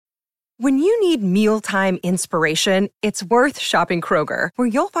When you need mealtime inspiration, it's worth shopping Kroger, where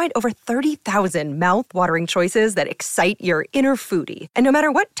you'll find over 30,000 mouth-watering choices that excite your inner foodie. And no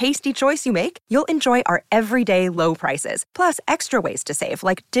matter what tasty choice you make, you'll enjoy our everyday low prices, plus extra ways to save,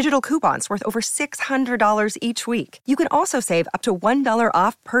 like digital coupons worth over $600 each week. You can also save up to $1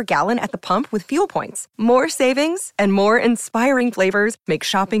 off per gallon at the pump with fuel points. More savings and more inspiring flavors make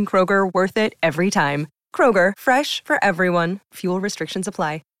shopping Kroger worth it every time. Kroger, fresh for everyone. Fuel restrictions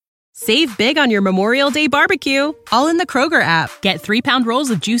apply. Save big on your Memorial Day barbecue, all in the Kroger app. Get 3-pound rolls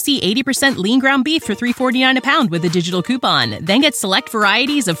of juicy 80% lean ground beef for $3.49 a pound with a digital coupon. Then get select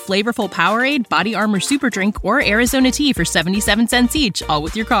varieties of flavorful Powerade, Body Armor Super Drink, or Arizona tea for 77 cents each, all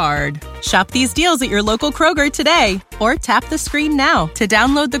with your card. Shop these deals at your local Kroger today, or tap the screen now to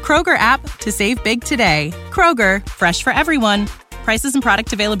download the Kroger app to save big today. Kroger, fresh for everyone. Prices and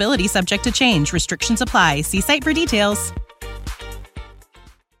product availability subject to change. Restrictions apply. See site for details.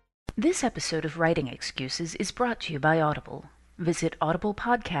 This episode of Writing Excuses is brought to you by Audible. Visit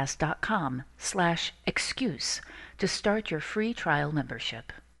audiblepodcast.com/excuse to start your free trial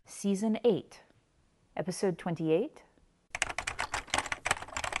membership. Season 8, Episode 28.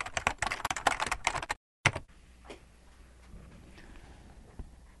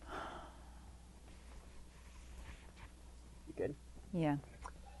 Good. Yeah.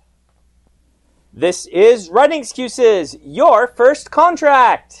 This is Writing Excuses, your first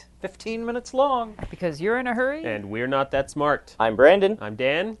contract. 15 minutes long. Because you're in a hurry. And we're not that smart. I'm Brandon. I'm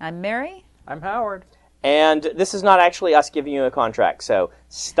Dan. I'm Mary. I'm Howard. And this is not actually us giving you a contract, so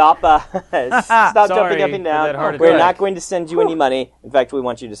stop jumping up and down. We're not going to send you any money. In fact, we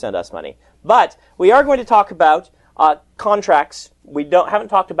want you to send us money. But we are going to talk about contracts. We haven't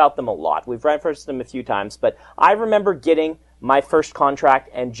talked about them a lot. We've referenced them a few times, but I remember getting my first contract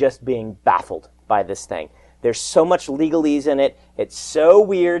and just being baffled by this thing. There's so much legalese in it. It's so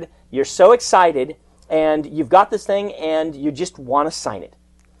weird. You're so excited, and you've got this thing, and you just want to sign it.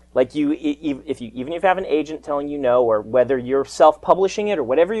 Like even if you have an agent telling you no, or whether you're self-publishing it or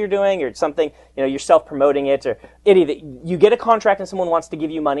whatever you're doing, or something, you're self-promoting it, or you get a contract and someone wants to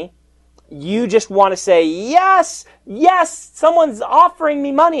give you money, you just want to say yes, someone's offering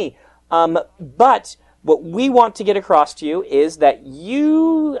me money. But what we want to get across to you is that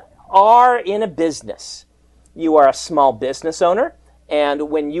you are in a business. You are a small business owner, and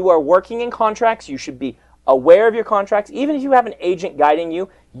when you are working in contracts, you should be aware of your contracts. Even if you have an agent guiding you,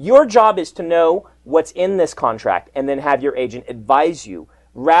 your job is to know what's in this contract and then have your agent advise you,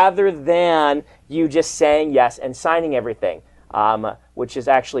 rather than you just saying yes and signing everything, which is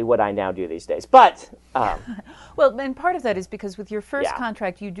actually what I now do these days. But well, and part of that is because with your first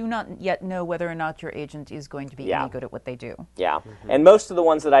contract, you do not yet know whether or not your agent is going to be any good at what they do. Yeah, and most of the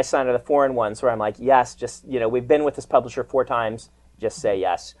ones that I sign are the foreign ones where I'm like, yes, just, we've been with this publisher 4 times, just say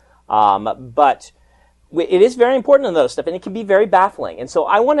yes. But it is very important in those stuff, and it can be very baffling. And so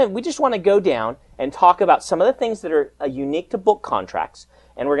we just want to go down and talk about some of the things that are unique to book contracts.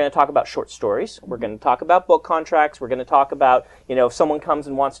 And we're going to talk about short stories. We're going to talk about book contracts. We're going to talk about, if someone comes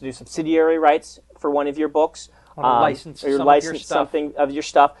and wants to do subsidiary rights for one of your books, license something of your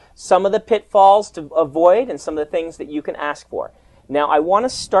stuff. Some of the pitfalls to avoid and some of the things that you can ask for. Now, I want to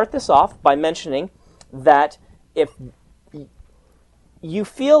start this off by mentioning that if you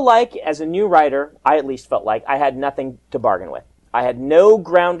feel like, as a new writer, I at least felt like I had nothing to bargain with. I had no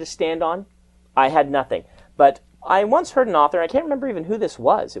ground to stand on. I had nothing. But I once heard an author, I can't remember even who this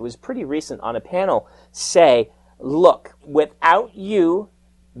was, it was pretty recent, on a panel, say, look, without you,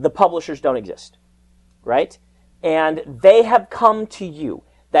 the publishers don't exist, right? And they have come to you.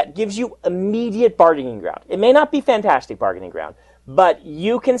 That gives you immediate bargaining ground. It may not be fantastic bargaining ground, but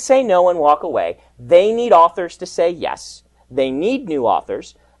you can say no and walk away. They need authors to say yes. They need new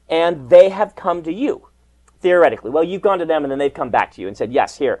authors, and they have come to you, theoretically. Well, you've gone to them, and then they've come back to you and said,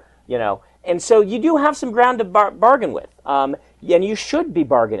 yes, here, And so you do have some ground to bargain with, and you should be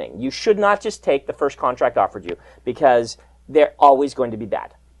bargaining. You should not just take the first contract offered you, because they're always going to be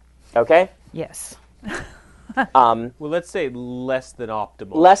bad. Okay? Yes. Well, let's say less than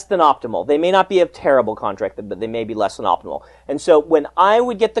optimal. Less than optimal. They may not be a terrible contract, but they may be less than optimal. And so when I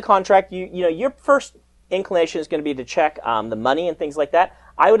would get the contract, your first inclination is going to be to check the money and things like that.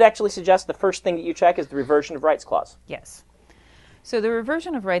 I would actually suggest the first thing that you check is the reversion of rights clause. Yes. So the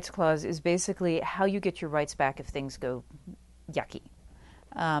reversion of rights clause is basically how you get your rights back if things go yucky.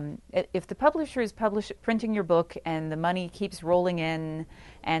 If the publisher is printing your book and the money keeps rolling in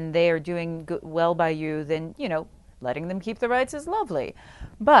and they are doing well by you, then, letting them keep the rights is lovely.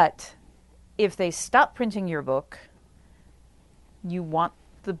 But if they stop printing your book, you want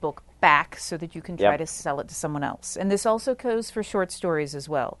the book back so that you can try to sell it to someone else. And this also goes for short stories as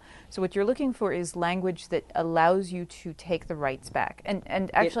well. So what you're looking for is language that allows you to take the rights back. And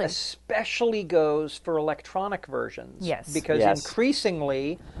actually, it especially goes for electronic versions. Yes. Because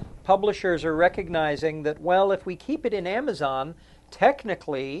increasingly, publishers are recognizing that, well, if we keep it in Amazon,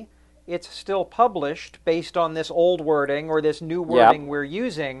 technically it's still published based on this old wording or this new wording we're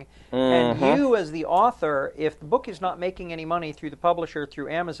using. And you as the author, if the book is not making any money through the publisher, through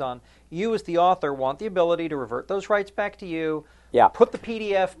Amazon, you as the author want the ability to revert those rights back to you, put the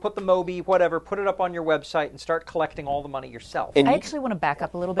PDF, put the Mobi, whatever, put it up on your website and start collecting all the money yourself. I actually want to back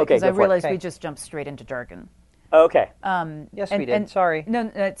up a little bit because I realized we just jumped straight into jargon. Okay. Yes, we did. Sorry. No,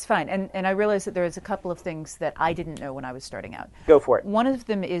 it's fine. And I realized that there's a couple of things that I didn't know when I was starting out. Go for it. One of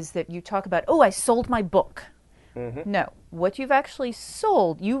them is that you talk about, I sold my book. No. What you've actually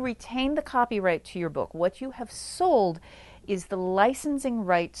sold, you retain the copyright to your book. What you have sold is the licensing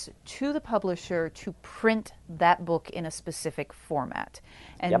rights to the publisher to print that book in a specific format.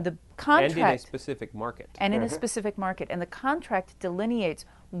 And the contract... And in a specific market. And in a specific market. And the contract delineates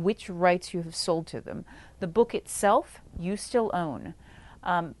which rights you have sold to them. The book itself, you still own.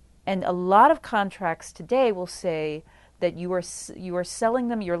 And a lot of contracts today will say that you are selling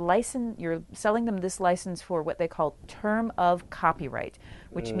them you're selling them this license for what they call term of copyright,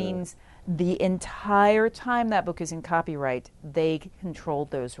 which means the entire time that book is in copyright, they control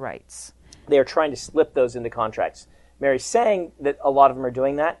those rights. They are trying to slip those into contracts. Mary's saying that a lot of them are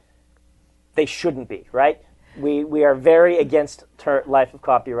doing that. They shouldn't be, right? We are very against life of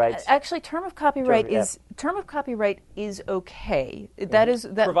copyrights. Actually, term of copyright is okay. That is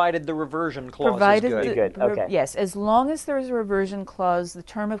provided the reversion clause is good. Okay. Yes, as long as there is a reversion clause, the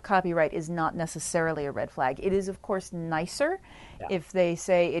term of copyright is not necessarily a red flag. It is, of course, nicer if they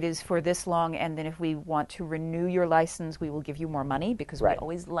say it is for this long, and then if we want to renew your license, we will give you more money, because we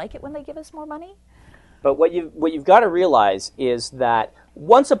always like it when they give us more money. But what you've got to realize is that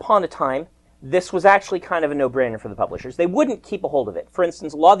once upon a time, this was actually kind of a no-brainer for the publishers. They wouldn't keep a hold of it. For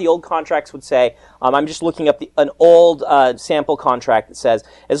instance, a lot of the old contracts would say, I'm just looking up an old sample contract that says,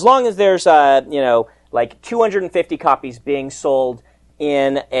 as long as there's, like 250 copies being sold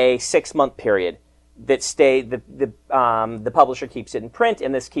in a 6-month period, that the publisher keeps it in print,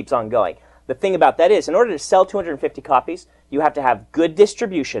 and this keeps on going. The thing about that is, in order to sell 250 copies, you have to have good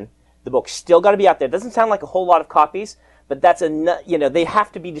distribution. The book's still got to be out there. It doesn't sound like a whole lot of copies, but that's they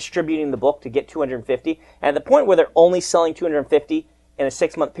have to be distributing the book to get 250. And at the point where they're only selling 250 in a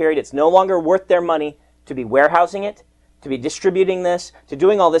 6-month period, it's no longer worth their money to be warehousing it, to be distributing this, to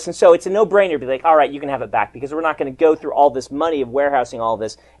doing all this. And so it's a no-brainer to be like, all right, you can have it back, because we're not going to go through all this money of warehousing all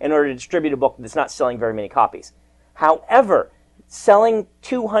this in order to distribute a book that's not selling very many copies. However, selling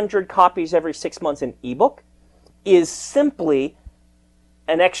 200 copies every 6 months in ebook is simply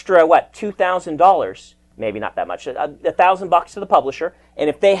an extra, $2,000, maybe not that much, $1,000 to the publisher. And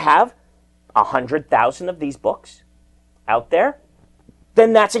if they have 100,000 of these books out there,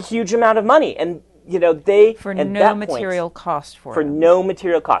 then that's a huge amount of money. And they for no material cost for no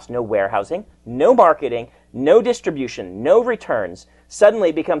material cost, no warehousing, no marketing, no distribution, no returns. Suddenly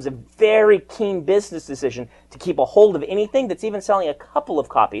it becomes a very keen business decision to keep a hold of anything that's even selling a couple of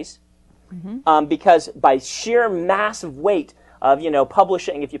copies, because by sheer massive weight of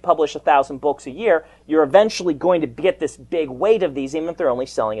publishing, if you publish 1,000 books a year, you're eventually going to get this big weight of these, even if they're only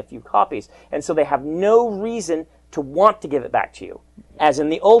selling a few copies. And so they have no reason to want to give it back to you. As in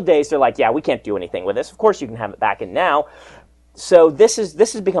the old days, they're like, we can't do anything with this. Of course you can have it back. And now, so this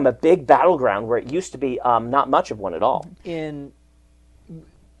has become a big battleground where it used to be not much of one at all. In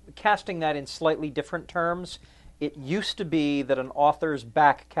casting that in slightly different terms, it used to be that an author's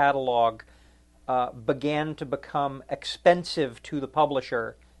back catalog began to become expensive to the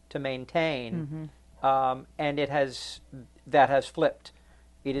publisher to maintain, and that has flipped.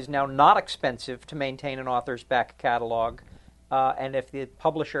 It is now not expensive to maintain an author's back catalog, and if the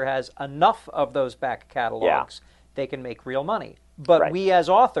publisher has enough of those back catalogs, they can make real money. But we as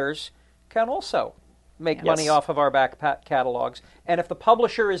authors can also make money off of our back catalogs, and if the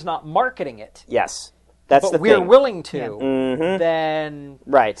publisher is not marketing it, but we're willing to, then...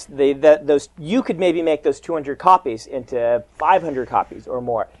 Right. Those you could maybe make those 200 copies into 500 copies or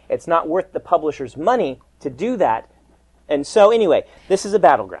more. It's not worth the publisher's money to do that. And so, anyway, this is a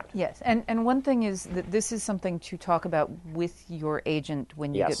battleground. Yes, and one thing is that this is something to talk about with your agent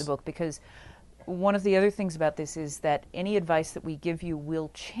when you get the book, because one of the other things about this is that any advice that we give you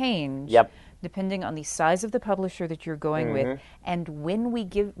will change depending on the size of the publisher that you're going with, and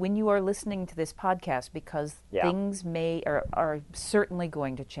when you are listening to this podcast, because things are certainly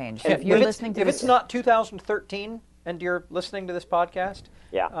going to change. So if it's not 2013, and you're listening to this podcast,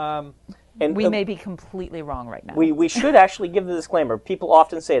 and we may be completely wrong right now. We should actually give the disclaimer. People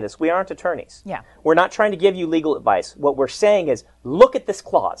often say this. We aren't attorneys. Yeah. We're not trying to give you legal advice. What we're saying is, look at this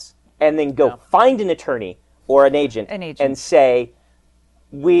clause, and then go find an attorney or an agent. And say,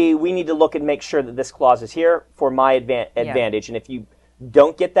 we need to look and make sure that this clause is here for my advantage. And if you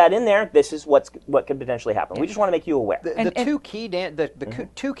don't get that in there, this is what could potentially happen. We just want to make you aware. The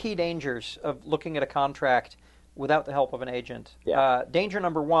two key dangers of looking at a contract without the help of an agent. Danger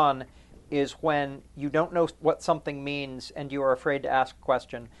number one is when you don't know what something means and you are afraid to ask a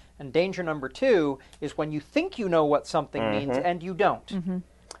question. And danger number two is when you think you know what something means and you don't.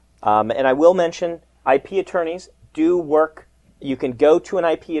 And I will mention, IP attorneys do work. You can go to an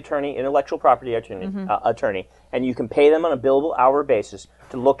IP attorney, intellectual property attorney, and you can pay them on a billable hour basis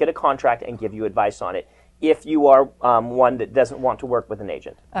to look at a contract and give you advice on it, if you are one that doesn't want to work with an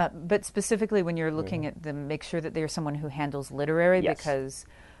agent. But specifically when you're looking at them, make sure that they're someone who handles literary, because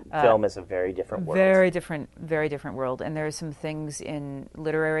film is a very different world. Very different world. And there are some things in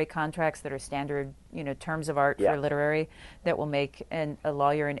literary contracts that are standard, terms of art for literary that will make a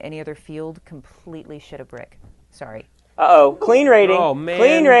lawyer in any other field completely shit a brick. Sorry. Uh-oh, clean rating. Oh, man.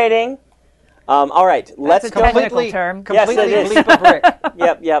 Clean rating. All right, let's go. Technical term. Completely bleep a brick.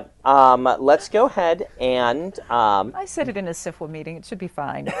 Yep. Let's go ahead and... I said it in a SIFWA meeting. It should be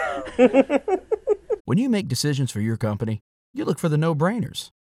fine. When you make decisions for your company, you look for the no-brainers.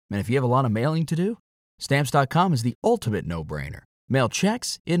 And if you have a lot of mailing to do, Stamps.com is the ultimate no-brainer. Mail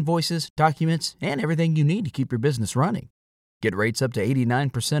checks, invoices, documents, and everything you need to keep your business running. Get rates up to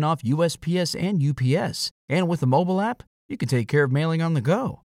 89% off USPS and UPS. And with the mobile app, you can take care of mailing on the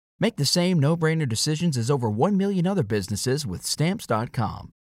go. Make the same no-brainer decisions as over 1 million other businesses with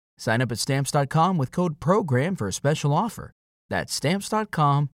Stamps.com. Sign up at Stamps.com with code PROGRAM for a special offer. That's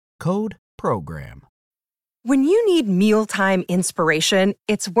Stamps.com, code PROGRAM. When you need mealtime inspiration,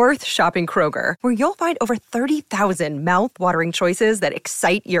 it's worth shopping Kroger, where you'll find over 30,000 mouth-watering choices that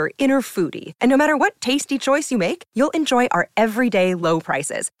excite your inner foodie. And no matter what tasty choice you make, you'll enjoy our everyday low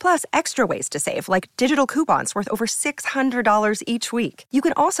prices, plus extra ways to save, like digital coupons worth over $600 each week. You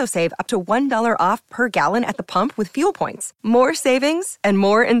can also save up to $1 off per gallon at the pump with fuel points. More savings and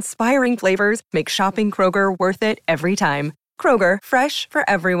more inspiring flavors make shopping Kroger worth it every time. Kroger, fresh for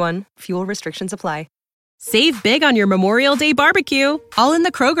everyone. Fuel restrictions apply. Save big on your Memorial Day barbecue, all in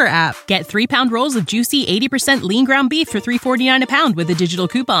the Kroger app. Get 3-pound rolls of juicy 80% lean ground beef for $3.49 a pound with a digital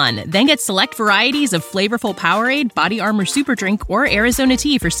coupon. Then get select varieties of flavorful Powerade, Body Armor Super Drink, or Arizona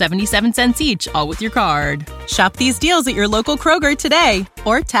tea for 77 cents each, all with your card. Shop these deals at your local Kroger today,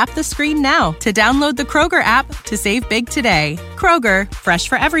 or tap the screen now to download the Kroger app to save big today. Kroger, fresh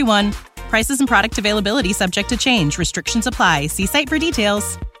for everyone. Prices and product availability subject to change. Restrictions apply. See site for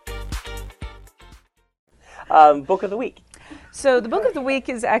details. Book of the week. So the book of the week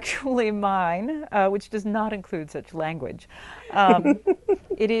is actually mine, which does not include such language.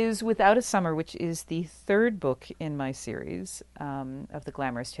 It is Without a Summer, which is the third book in my series of the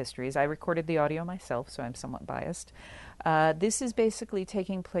Glamourist Histories. I recorded the audio myself, so I'm somewhat biased. This is basically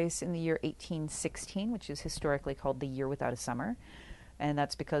taking place in the year 1816, which is historically called the Year Without a Summer. And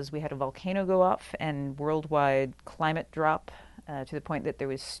that's because we had a volcano go off and worldwide climate drop to the point that there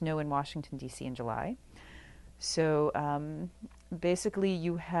was snow in Washington, D.C. in July. So basically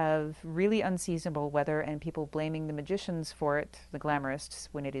you have really unseasonable weather and people blaming the magicians for it, the glamourists,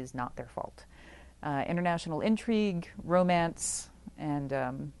 when it is not their fault. International intrigue, romance,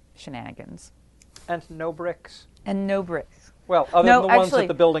 and shenanigans. And no bricks. And no bricks. Well, other than the ones that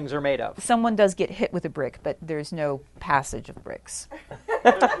the buildings are made of. Someone does get hit with a brick, but there's no passage of bricks.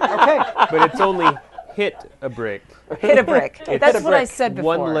 Okay. But it's only hit a brick. Hit a brick. That's what I said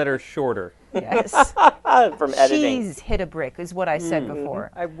before. One letter shorter. Yes. From editing. She's hit a brick is what I said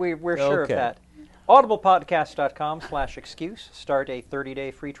before. We're sure of that. audiblepodcast.com/excuse. Start a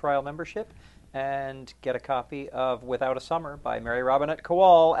 30-day free trial membership and get a copy of Without a Summer by Mary Robinette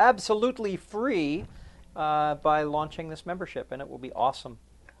Kowal absolutely free by launching this membership, and it will be awesome.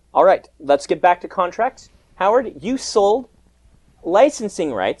 All right, let's get back to contracts. Howard, you sold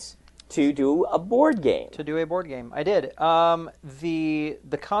licensing rights to do a board game. To do a board game. I did.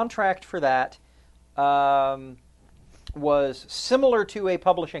 The contract for that was similar to a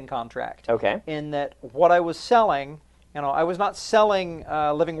publishing contract. Okay. In that what I was selling, I was not selling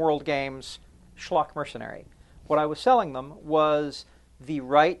Living World Games Schlock Mercenary. What I was selling them was the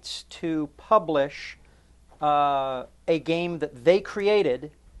rights to publish a game that they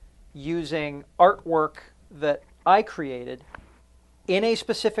created using artwork that I created in a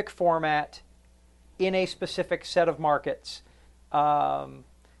specific format, in a specific set of markets,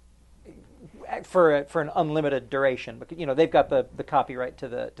 for an unlimited duration. Because they've got the copyright to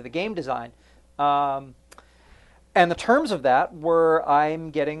the game design, and the terms of that were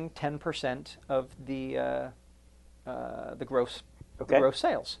I'm getting 10% of the gross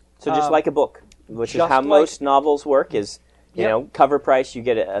sales. So just like a book, which is how most novels work. Is cover price, you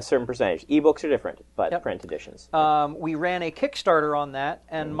get a certain percentage. Ebooks are different, but print editions. We ran a Kickstarter on that,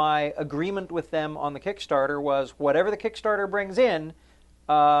 and my agreement with them on the Kickstarter was whatever the Kickstarter brings in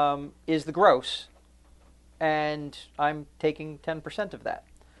is the gross, and I'm taking 10% of that.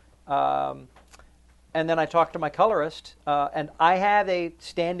 And then I talked to my colorist, and I have a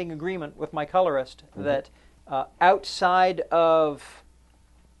standing agreement with my colorist that outside of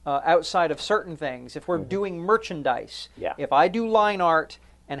certain things, if we're doing merchandise, if I do line art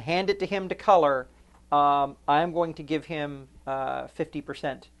and hand it to him to color, I'm going to give him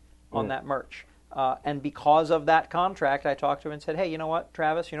 50% on that merch. And because of that contract, I talked to him and said, hey, you know what,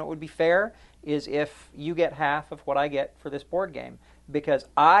 Travis, what would be fair is if you get half of what I get for this board game, because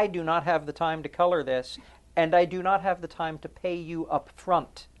I do not have the time to color this, and I do not have the time to pay you up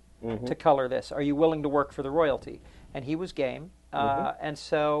front to color this. Are you willing to work for the royalty? And he was game. And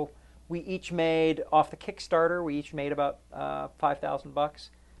so we each made, off the Kickstarter, about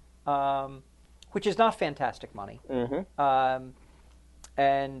 $5,000, which is not fantastic money.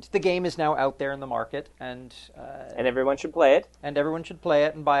 And the game is now out there in the market, and everyone should play it. And everyone should play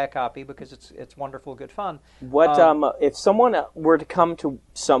it and buy a copy because it's wonderful, good fun. What if someone were to come to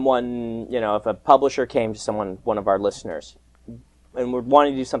someone, if a publisher came to one of our listeners, and would want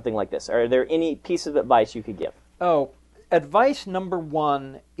to do something like this? Are there any piece of advice you could give? Oh, advice number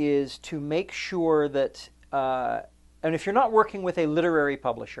one is to make sure that, and if you're not working with a literary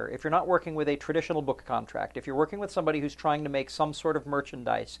publisher, if you're not working with a traditional book contract, if you're working with somebody who's trying to make some sort of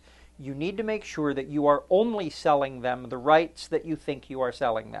merchandise, you need to make sure that you are only selling them the rights that you think you are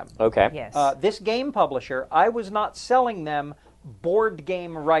selling them. Okay. Yes. This game publisher, I was not selling them board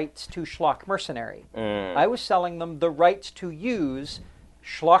game rights to Schlock Mercenary. I was selling them the rights to use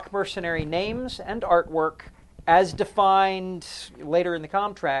Schlock Mercenary names and artwork as defined later in the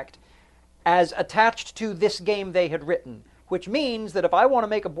contract as attached to this game they had written, which means that if I want to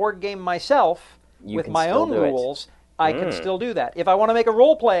make a board game myself with my own rules, I can still do that. If I want to make a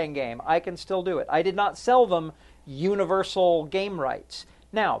role-playing game, I can still do it. I did not sell them universal game rights.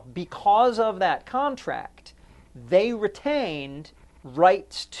 Now, because of that contract, they retained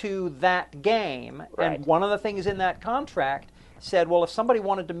rights to that game, and one of the things in that contract said, well, if somebody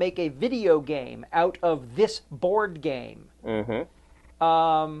wanted to make a video game out of this board game,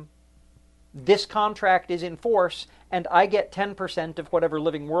 this contract is in force, and I get 10% of whatever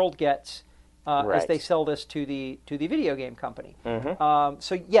Living World gets as they sell this to the video game company.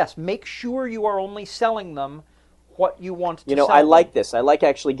 So yes, make sure you are only selling them what you want to sell. I like this. I like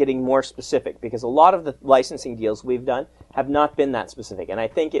actually getting more specific, because a lot of the licensing deals we've done have not been that specific, and I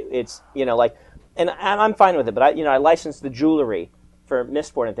think it's and I'm fine with it. But I licensed the jewelry for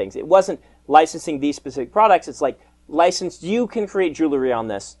Mistborn and things. It wasn't licensing these specific products. It's like licensed. You can create jewelry on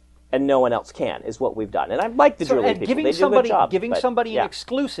this, and no one else can, is what we've done. And I like the jewelry people. They do a good job. Giving somebody an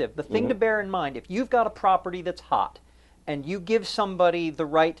exclusive, the thing to bear in mind, if you've got a property that's hot, and you give somebody the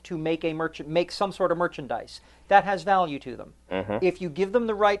right to make some sort of merchandise, that has value to them. If you give them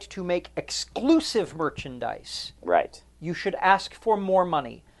the right to make exclusive merchandise, you should ask for more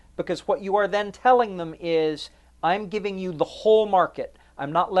money, because what you are then telling them is, I'm giving you the whole market.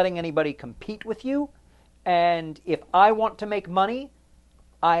 I'm not letting anybody compete with you, and if I want to make money,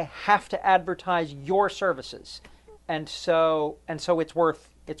 I have to advertise your services, and so it's worth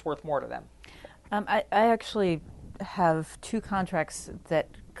more to them. I actually have two contracts that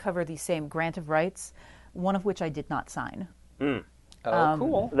cover the same grant of rights, one of which I did not sign.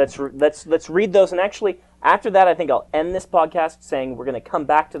 Cool. Let's read those, and actually after that, I think I'll end this podcast saying we're going to come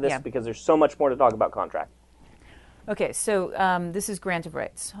back to this because there's so much more to talk about contract. Okay, so this is grant of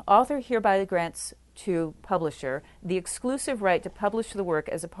rights. Author hereby grants to publisher the exclusive right to publish the work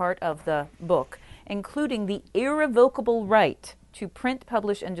as a part of the book, including the irrevocable right to print,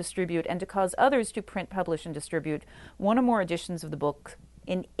 publish, and distribute, and to cause others to print, publish, and distribute one or more editions of the book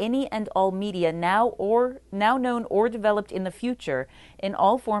in any and all media now known or developed in the future, in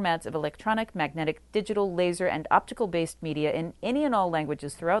all formats of electronic, magnetic, digital, laser, and optical-based media in any and all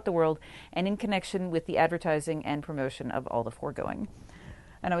languages throughout the world, and in connection with the advertising and promotion of all the foregoing.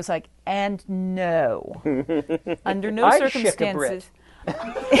 And I was like, and no. Under no circumstances.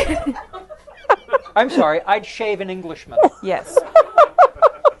 I'm sorry, I'd shave an Englishman. Yes.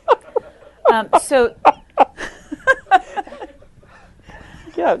 So.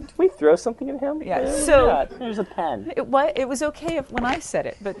 Yeah, did we throw something at him? Yeah. So there's a pen. It was okay when I said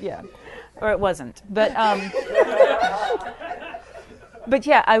it, but yeah. or it wasn't. But but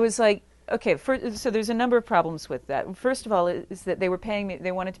yeah, I was like, okay. So there's a number of problems with that. First of all, is that they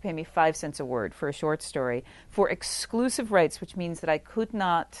wanted to pay me 5 cents a word for a short story for exclusive rights, which means that I could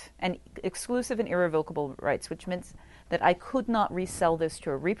not, and exclusive and irrevocable rights, which means that I could not resell this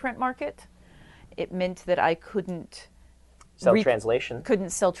to a reprint market. It meant that I couldn't sell translation.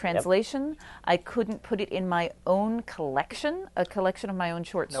 Couldn't sell translation. Yep. I couldn't put it in my own collection, a collection of my own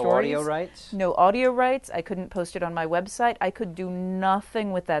short stories. No audio rights? No audio rights. I couldn't post it on my website. I could do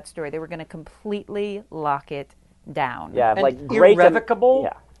nothing with that story. They were going to completely lock it down. Yeah, and like irrevocable.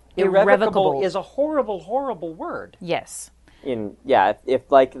 Yeah. Irrevocable is a horrible, horrible word. Yes.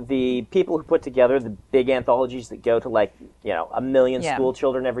 If like the people who put together the big anthologies that go to 1 million school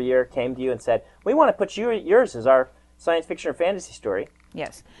children every year came to you and said, "We want to put yours as our science fiction or fantasy story."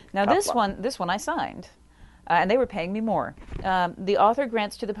 Yes. Now this one I signed, and they were paying me more. The author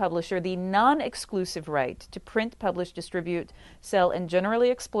grants to the publisher the non-exclusive right to print, publish, distribute, sell, and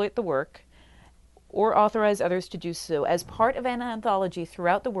generally exploit the work, or authorize others to do so as part of an anthology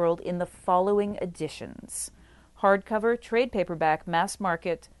throughout the world in the following editions: hardcover, trade paperback, mass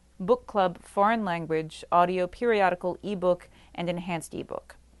market, book club, foreign language, audio, periodical, ebook, and enhanced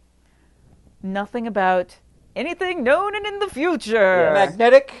ebook. Nothing about anything known and in the future. Yes.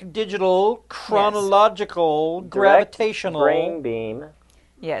 Magnetic, digital, chronological, gravitational. Brain beam.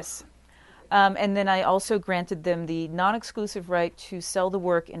 Yes. And then I also granted them the non-exclusive right to sell the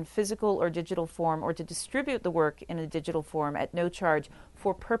work in physical or digital form, or to distribute the work in a digital form at no charge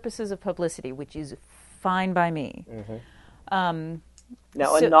for purposes of publicity, which is fine by me. Mm-hmm.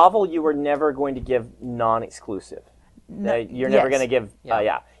 Now, a novel you were never going to give non-exclusive. You're never going to give.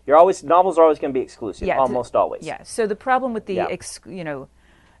 Novels are always going to be exclusive. Almost always. Yeah. So the problem with the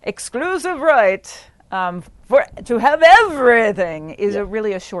exclusive right to have everything is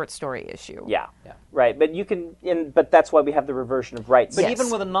really a short story issue. Yeah. Right. But you can. But that's why we have the reversion of rights. But even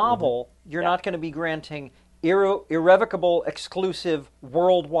with a novel, you're not going to be granting irrevocable, exclusive,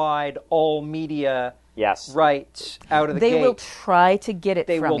 worldwide, all media rights out of the gate. They will try to get it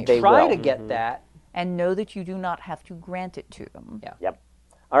from you. They will try to get that. And know that you do not have to grant it to them. Yeah. Yep.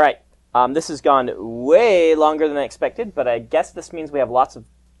 All right. This has gone way longer than I expected, but I guess this means we have lots of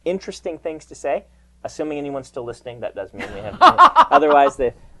interesting things to say. Assuming anyone's still listening, that does mean we have. Otherwise,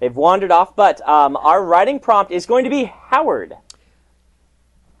 they've wandered off. But our writing prompt is going to be Howard.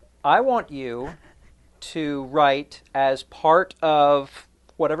 I want you to write, as part of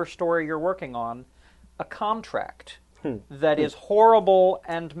whatever story you're working on, a contract that is horrible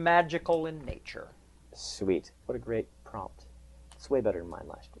and magical in nature. Sweet. What a great prompt. It's way better than mine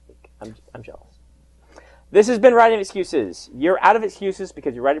last week. I'm jealous. This has been Writing Excuses. You're out of excuses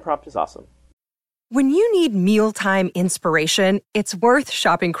because your writing prompt is awesome. When you need mealtime inspiration, it's worth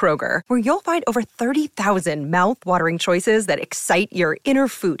shopping Kroger, where you'll find over 30,000 mouth-watering choices that excite your inner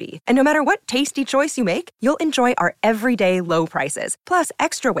foodie. And no matter what tasty choice you make, you'll enjoy our everyday low prices, plus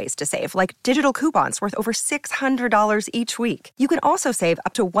extra ways to save, like digital coupons worth over $600 each week. You can also save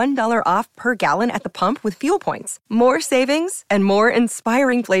up to $1 off per gallon at the pump with fuel points. More savings and more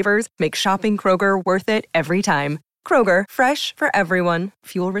inspiring flavors make shopping Kroger worth it every time. Kroger, fresh for everyone.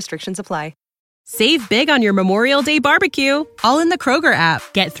 Fuel restrictions apply. Save big on your Memorial Day barbecue, all in the Kroger app.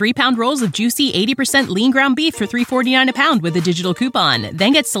 Get 3-pound rolls of juicy 80% lean ground beef for $3.49 a pound with a digital coupon.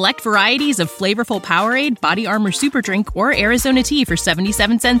 Then get select varieties of flavorful Powerade, Body Armor Super Drink, or Arizona tea for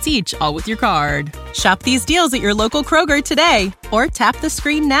 77 cents each, all with your card. Shop these deals at your local Kroger today, or tap the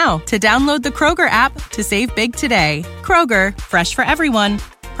screen now to download the Kroger app to save big today. Kroger, fresh for everyone.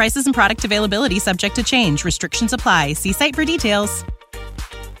 Prices and product availability subject to change. Restrictions apply. See site for details.